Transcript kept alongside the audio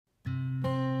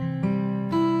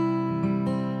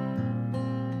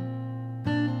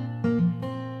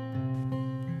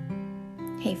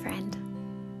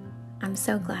I'm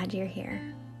so glad you're here.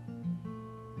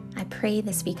 I pray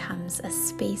this becomes a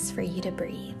space for you to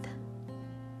breathe,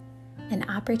 an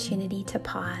opportunity to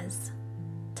pause,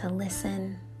 to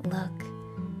listen, look,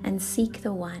 and seek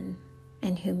the one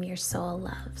in whom your soul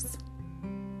loves.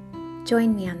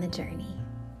 Join me on the journey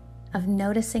of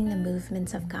noticing the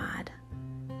movements of God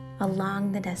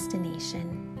along the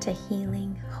destination to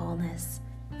healing, wholeness,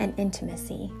 and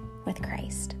intimacy with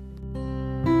Christ.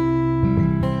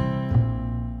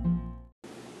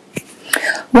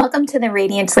 Welcome to the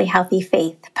Radiantly Healthy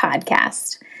Faith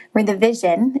podcast, where the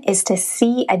vision is to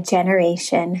see a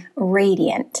generation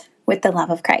radiant with the love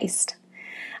of Christ.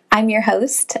 I'm your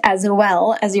host, as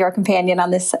well as your companion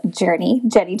on this journey,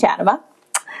 Jenny Janova.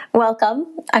 Welcome.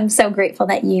 I'm so grateful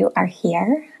that you are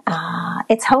here.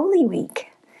 It's Holy Week.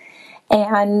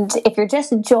 And if you're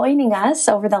just joining us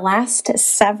over the last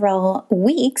several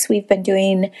weeks, we've been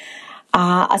doing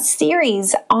a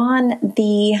series on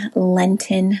the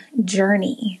Lenten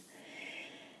journey.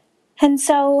 And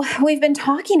so we've been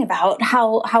talking about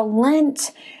how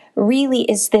Lent really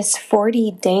is this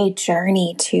 40-day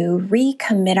journey to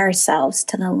recommit ourselves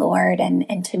to the Lord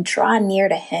and to draw near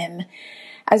to Him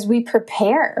as we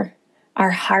prepare our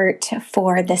heart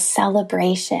for the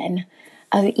celebration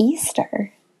of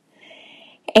Easter.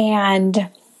 And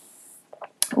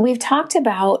we've talked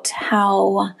about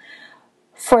how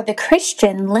for the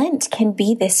Christian, Lent can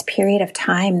be this period of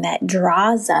time that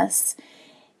draws us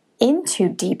into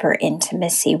deeper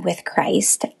intimacy with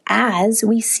Christ as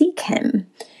we seek Him.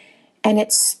 And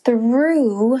it's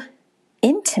through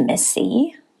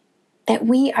intimacy that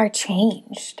we are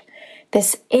changed.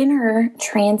 This inner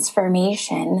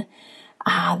transformation,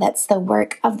 that's the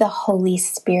work of the Holy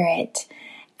Spirit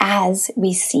as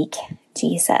we seek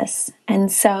Jesus.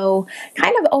 And so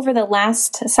kind of over the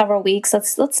last several weeks,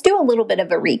 let's do a little bit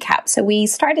of a recap. So we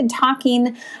started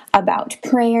talking about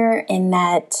prayer in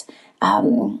that,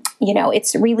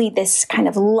 it's really this kind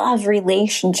of love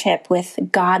relationship with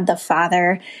God the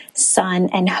Father, Son,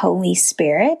 and Holy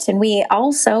Spirit. And we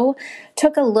also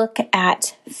took a look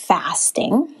at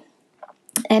fasting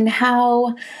and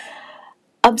how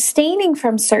abstaining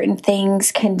from certain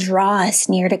things can draw us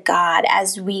near to God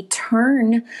as we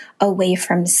turn away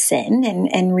from sin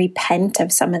and repent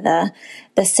of some of the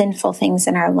sinful things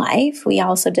in our life. We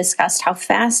also discussed how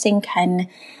fasting can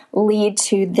lead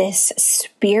to this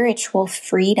spiritual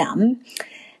freedom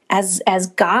as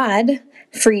God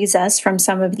frees us from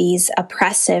some of these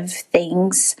oppressive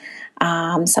things,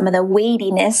 some of the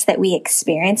weightiness that we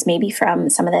experience, maybe from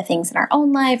some of the things in our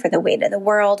own life or the weight of the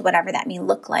world, whatever that may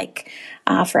look like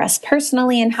for us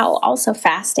personally, and how also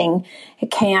fasting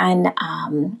can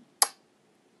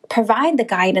provide the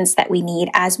guidance that we need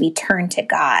as we turn to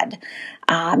God.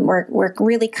 We're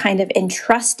really kind of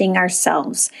entrusting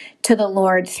ourselves to the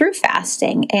Lord through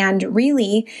fasting, and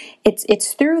really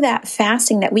it's through that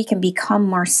fasting that we can become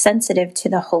more sensitive to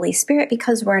the Holy Spirit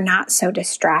because we're not so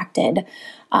distracted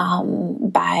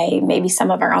by maybe some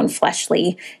of our own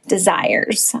fleshly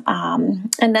desires.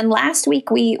 And then last week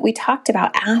we talked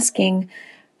about asking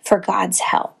for God's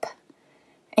help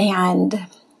and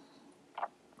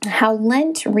how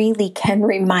Lent really can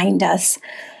remind us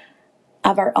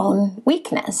of our own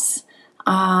weakness.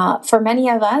 For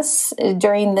many of us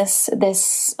during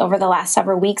this over the last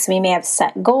several weeks, we may have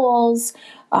set goals.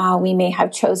 We may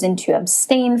have chosen to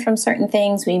abstain from certain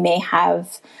things. We may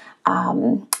have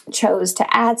chose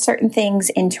to add certain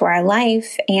things into our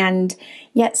life, and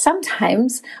yet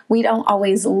sometimes we don't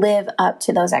always live up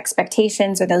to those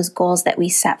expectations or those goals that we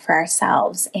set for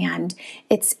ourselves. And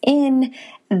it's in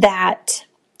that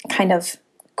kind of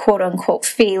quote unquote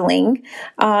failing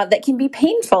that can be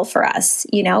painful for us,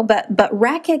 but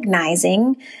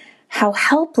recognizing how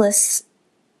helpless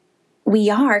we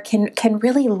are can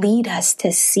really lead us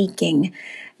to seeking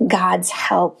God's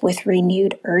help with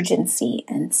renewed urgency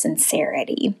and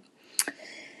sincerity.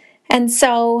 And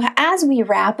so as we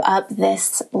wrap up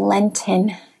this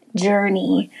Lenten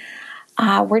journey,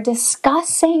 we're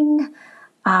discussing,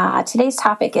 today's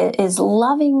topic is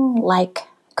loving like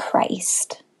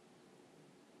Christ.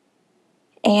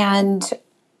 And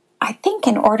I think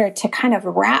in order to kind of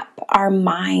wrap our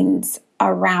minds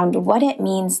around what it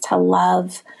means to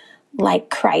love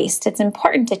like Christ, it's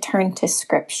important to turn to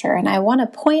Scripture. And I want to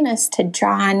point us to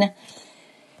John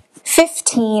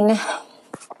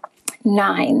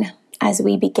 15:9 as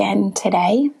we begin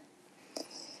today.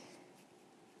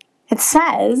 It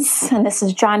says, and this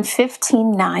is John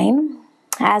 15:9,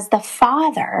 "As the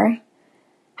Father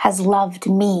has loved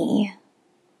me,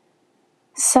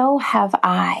 so have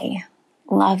I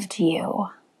loved you.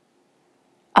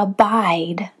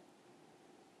 Abide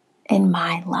in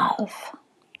my love."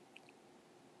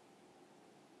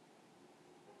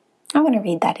 I want to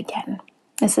read that again.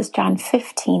 This is John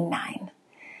 15:9.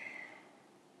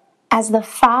 As the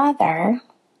Father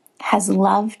has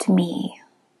loved me,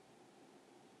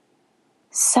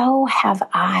 so have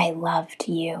I loved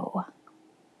you.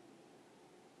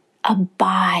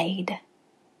 Abide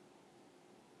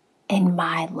in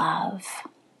my love.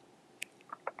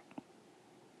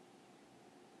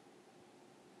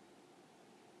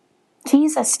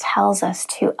 Jesus tells us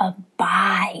to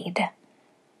abide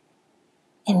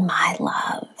in my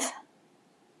love.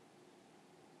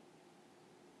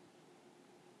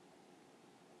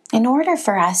 In order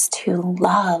for us to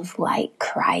love like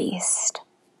Christ,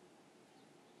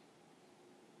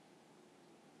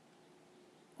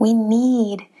 we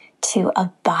need to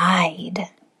abide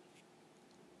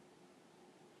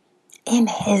in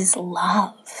his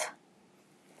love.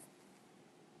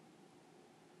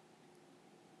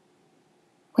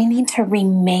 We need to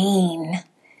remain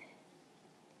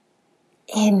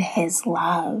in his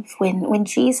love. When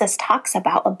Jesus talks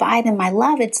about abide in my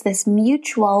love, it's this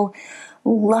mutual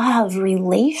love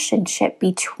relationship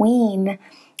between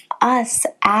us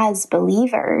as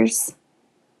believers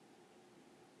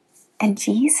and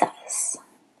Jesus.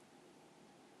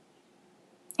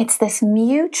 It's this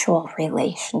mutual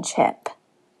relationship.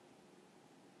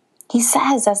 He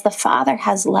says, as the Father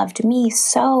has loved me,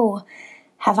 so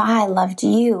have I loved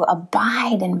you.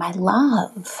 Abide in my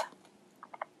love.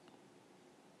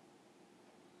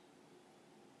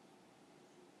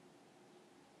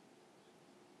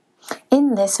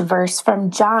 In this verse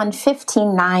from John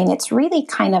 15:9, it's really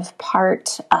kind of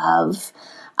part of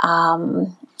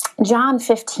John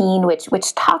 15,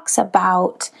 which talks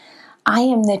about, I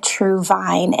am the true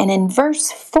vine. And in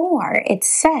verse 4, it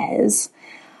says,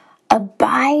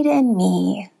 abide in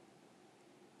me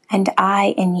and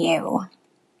I in you.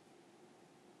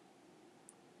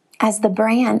 As the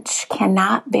branch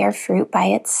cannot bear fruit by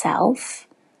itself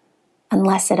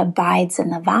unless it abides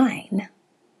in the vine,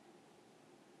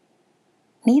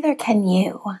 neither can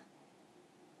you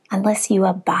unless you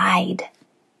abide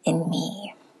in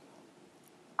me.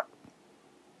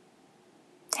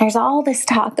 There's all this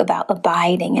talk about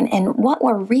abiding, and what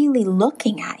we're really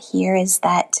looking at here is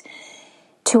that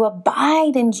to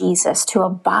abide in Jesus, to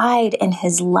abide in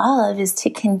his love, is to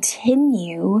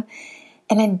continue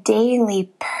in a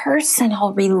daily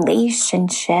personal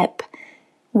relationship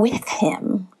with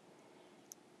him.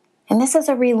 And this is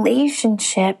a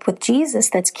relationship with Jesus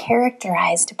that's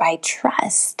characterized by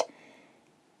trust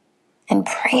and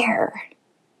prayer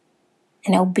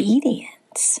and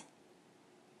obedience.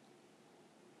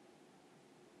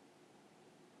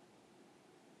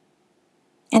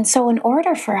 And so in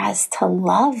order for us to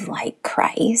love like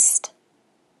Christ,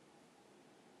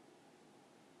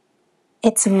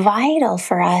 it's vital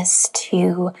for us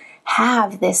to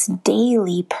have this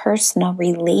daily personal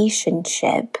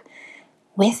relationship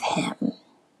with him.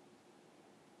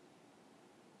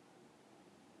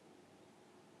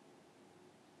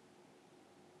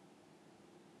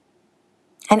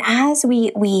 And as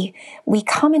we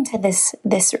come into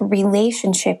this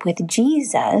relationship with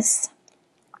Jesus,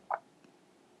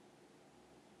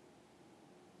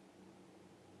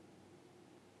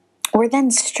 we're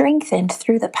then strengthened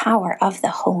through the power of the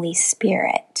Holy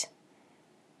Spirit.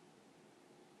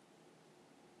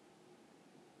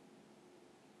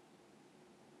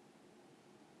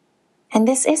 And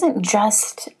this isn't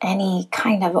just any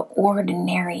kind of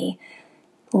ordinary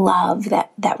love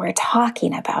that we're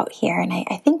talking about here. And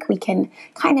I think we can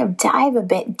kind of dive a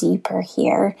bit deeper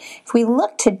here. If we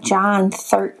look to John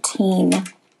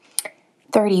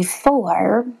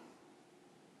 13:34,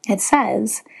 it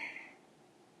says,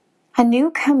 a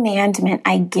new commandment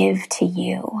I give to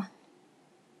you,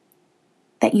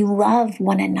 that you love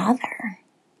one another,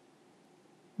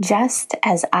 just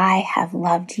as I have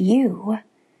loved you.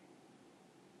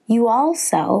 You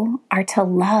also are to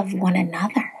love one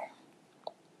another.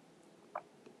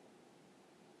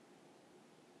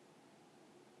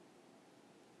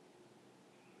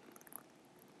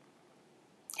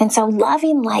 And so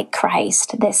loving like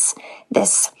Christ, this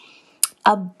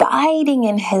abiding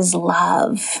in his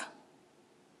love,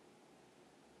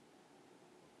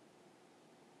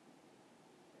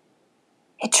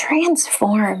 it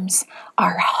transforms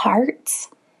our hearts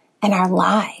and our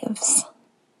lives.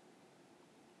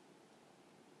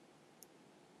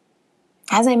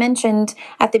 As I mentioned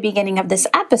at the beginning of this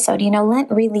episode, Lent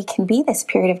really can be this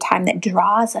period of time that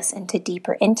draws us into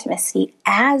deeper intimacy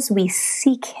as we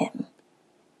seek him.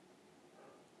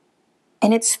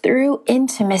 And it's through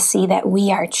intimacy that we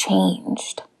are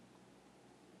changed.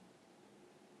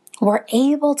 We're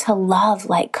able to love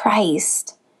like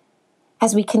Christ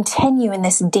as we continue in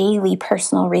this daily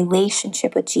personal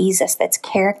relationship with Jesus that's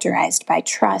characterized by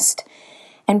trust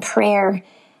and prayer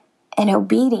and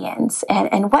obedience,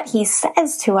 and what he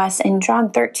says to us in John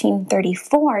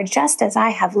 13:34, just as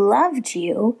I have loved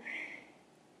you,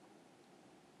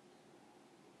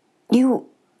 you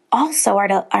also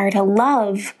are to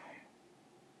love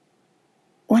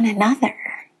one another.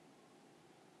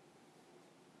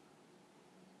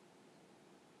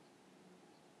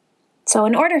 So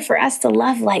in order for us to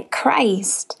love like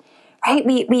Christ, right,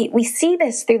 we see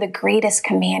this through the greatest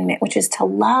commandment, which is to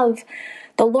love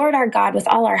the Lord our God with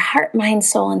all our heart, mind,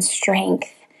 soul, and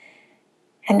strength.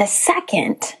 And the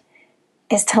second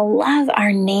is to love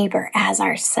our neighbor as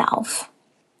ourselves.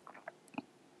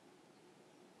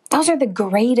 Those are the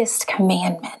greatest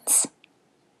commandments.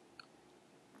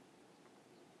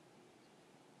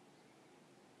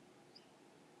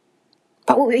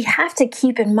 But what we have to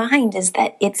keep in mind is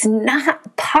that it's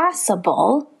not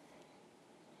possible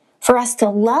for us to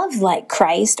love like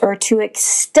Christ or to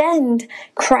extend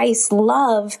Christ's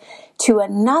love to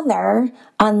another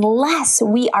unless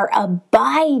we are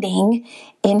abiding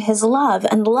in his love,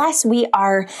 unless we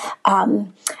are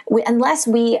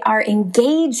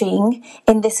engaging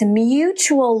in this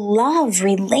mutual love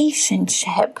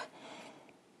relationship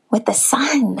with the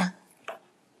Son.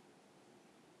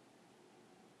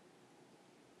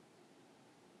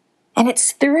 And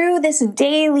it's through this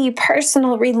daily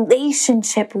personal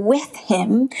relationship with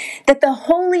him that the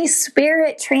Holy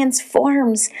Spirit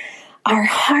transforms our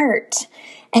heart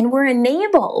and we're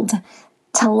enabled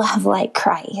to love like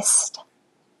Christ.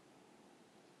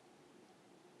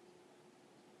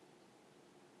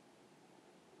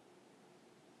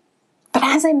 But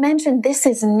as I mentioned, this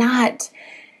is not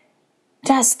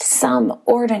just some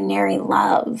ordinary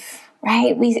love,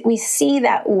 right? We see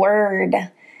that word.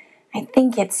 I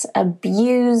think it's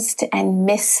abused and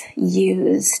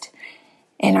misused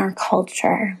in our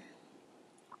culture.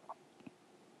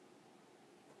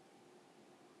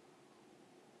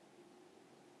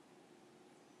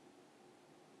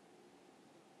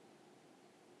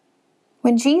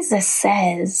 When Jesus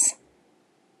says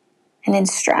and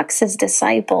instructs his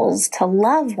disciples to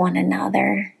love one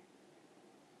another,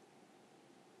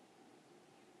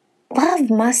 love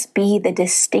must be the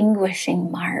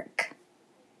distinguishing mark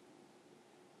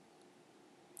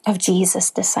of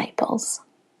Jesus' disciples.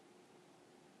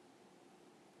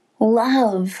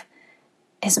 Love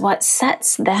is what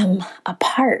sets them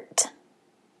apart.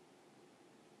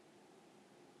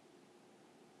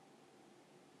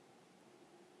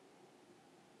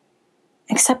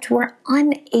 Except we're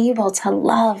unable to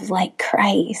love like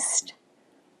Christ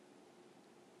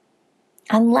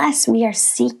unless we are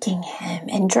seeking him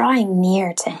and drawing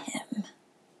near to him.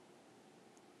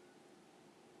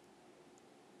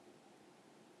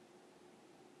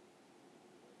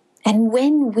 And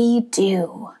when we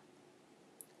do,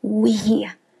 we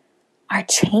are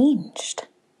changed.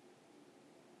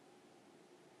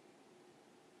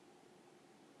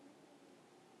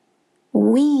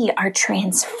 We are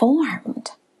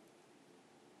transformed.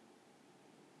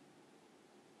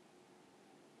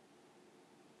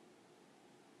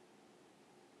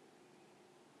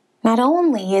 Not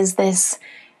only is this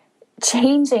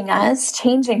changing us,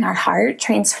 changing our heart,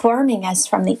 transforming us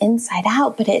from the inside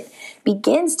out, but it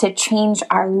begins to change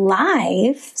our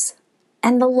lives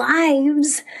and the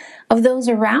lives of those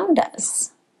around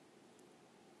us.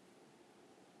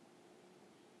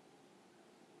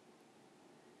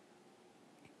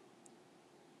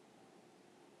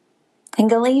 In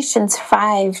Galatians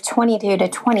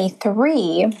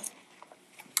 5:22-23,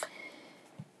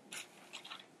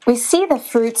 we see the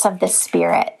fruits of the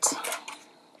Spirit.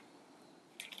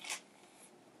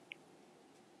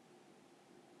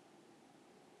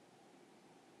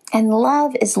 And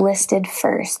love is listed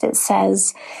first. It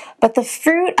says, but the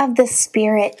fruit of the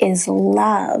Spirit is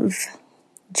love,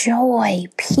 joy,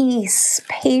 peace,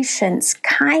 patience,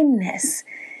 kindness,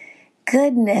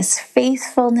 goodness,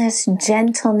 faithfulness,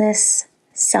 gentleness,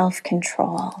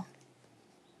 self-control.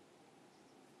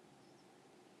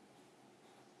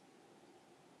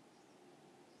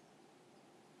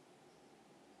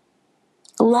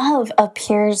 Love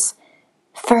appears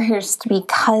first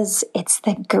because it's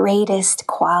the greatest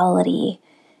quality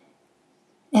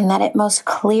and that it most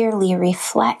clearly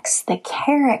reflects the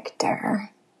character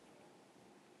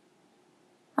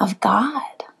of God.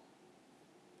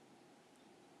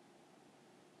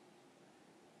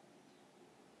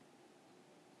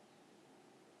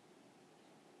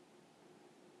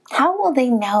 How will they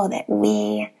know that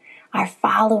we are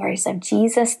followers of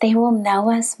Jesus? They will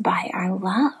know us by our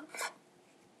love.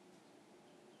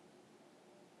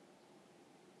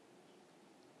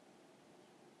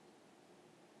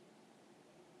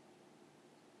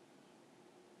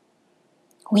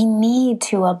 We need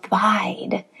to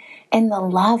abide in the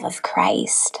love of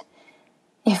Christ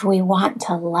if we want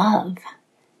to love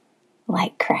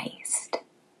like Christ.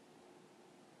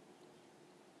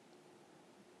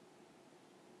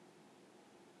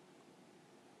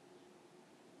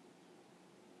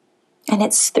 And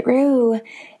it's through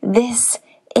this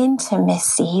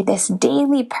intimacy, this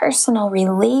daily personal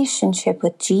relationship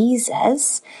with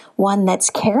Jesus, one that's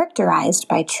characterized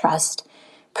by trust,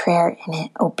 prayer, and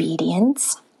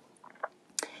obedience,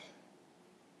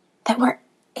 that we're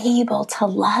able to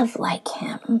love like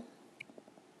him.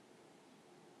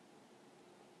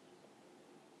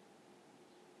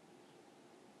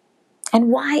 And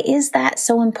why is that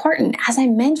so important? As I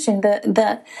mentioned,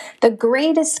 the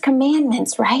greatest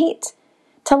commandments, right?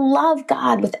 To love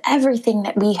God with everything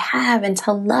that we have and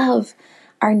to love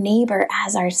our neighbor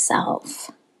as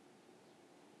ourselves.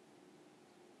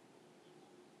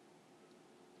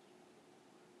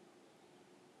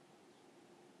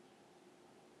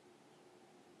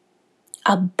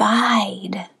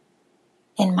 Abide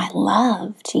in my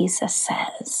love, Jesus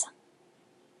says.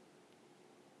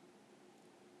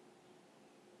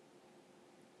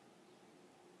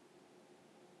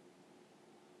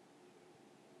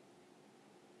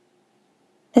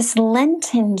 This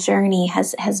Lenten journey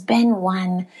has been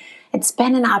one, it's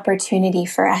been an opportunity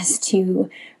for us to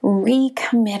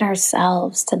recommit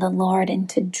ourselves to the Lord and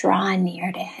to draw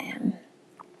near to him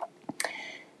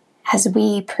as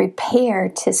we prepare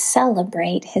to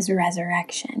celebrate his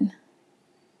resurrection.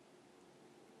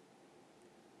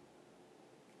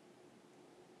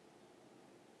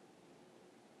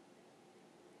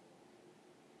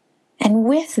 And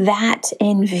with that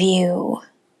in view,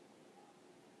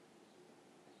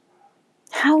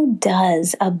 how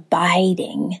does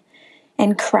abiding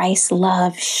in Christ's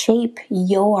love shape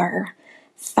your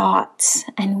thoughts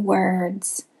and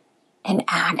words and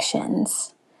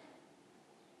actions?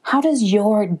 How does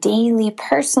your daily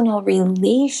personal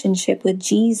relationship with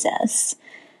Jesus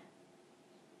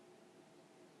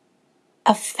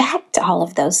affect all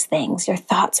of those things, your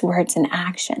thoughts, words, and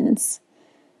actions?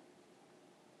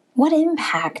 What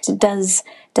impact does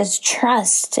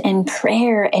trust and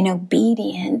prayer and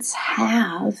obedience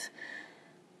have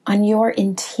on your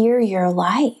interior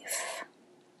life?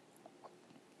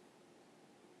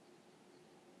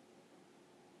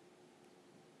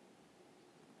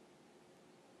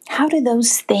 How do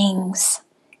those things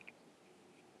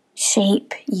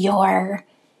shape your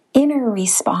inner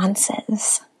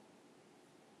responses?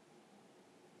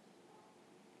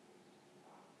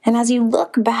 And as you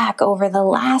look back over the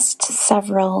last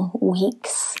several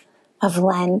weeks of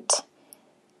Lent,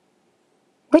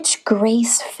 which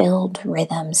grace-filled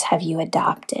rhythms have you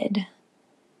adopted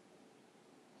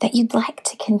that you'd like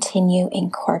to continue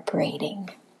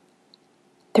incorporating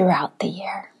throughout the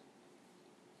year?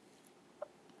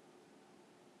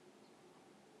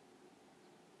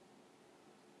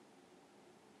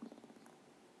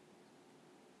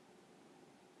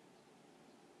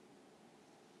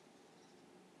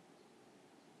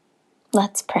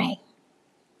 Let's pray.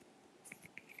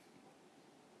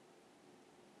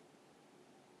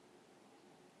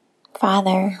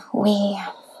 Father, we're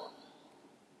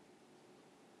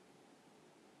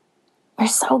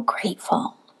so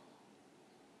grateful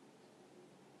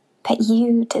that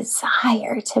you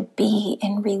desire to be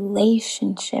in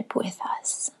relationship with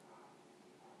us.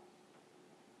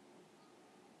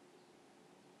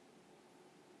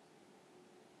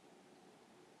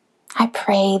 I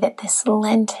pray that this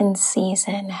Lenten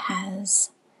season has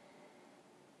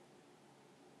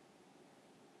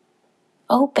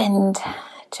opened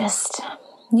just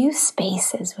new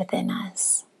spaces within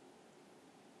us.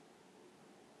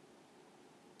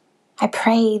 I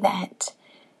pray that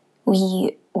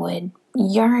we would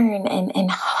yearn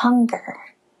and hunger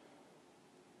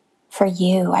for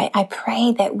you. I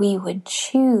pray that we would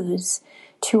choose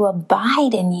to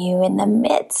abide in you in the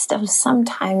midst of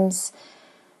sometimes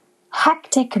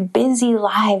hectic, busy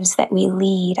lives that we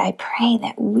lead. I pray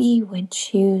that we would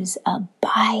choose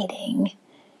abiding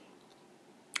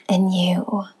in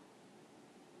you.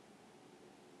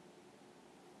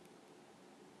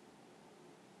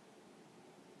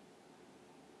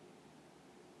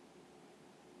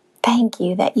 Thank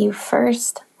you that you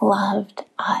first loved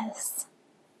us.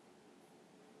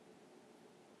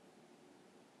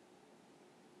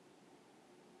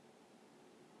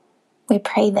 We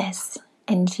pray this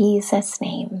in Jesus'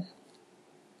 name.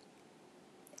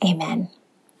 Amen.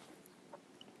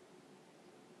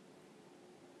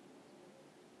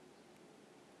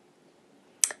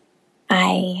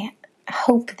 I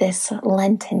hope this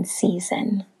Lenten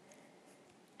season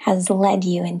has led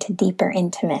you into deeper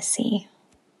intimacy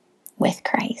with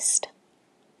Christ.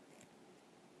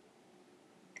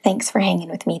 Thanks for hanging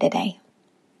with me today.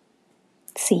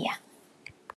 See ya.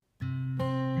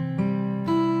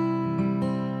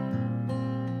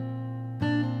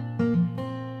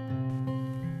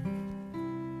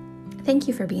 Thank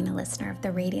you for being a listener of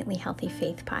the Radiantly Healthy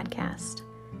Faith podcast.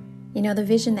 You know, the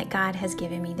vision that God has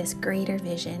given me, this greater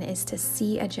vision, is to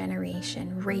see a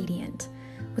generation radiant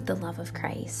with the love of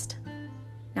Christ.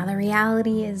 Now, the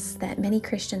reality is that many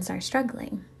Christians are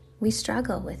struggling. We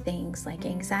struggle with things like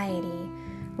anxiety,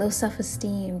 low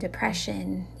self-esteem,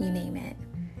 depression, you name it.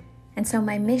 And so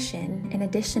my mission, in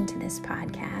addition to this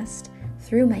podcast,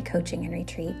 through my coaching and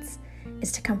retreats,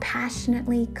 is to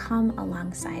compassionately come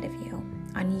alongside of you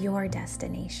on your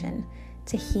destination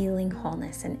to healing,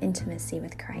 wholeness, and intimacy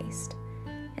with Christ.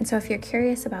 And so if you're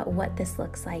curious about what this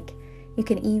looks like, you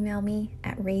can email me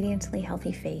at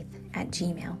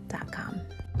radiantlyhealthyfaith@gmail.com.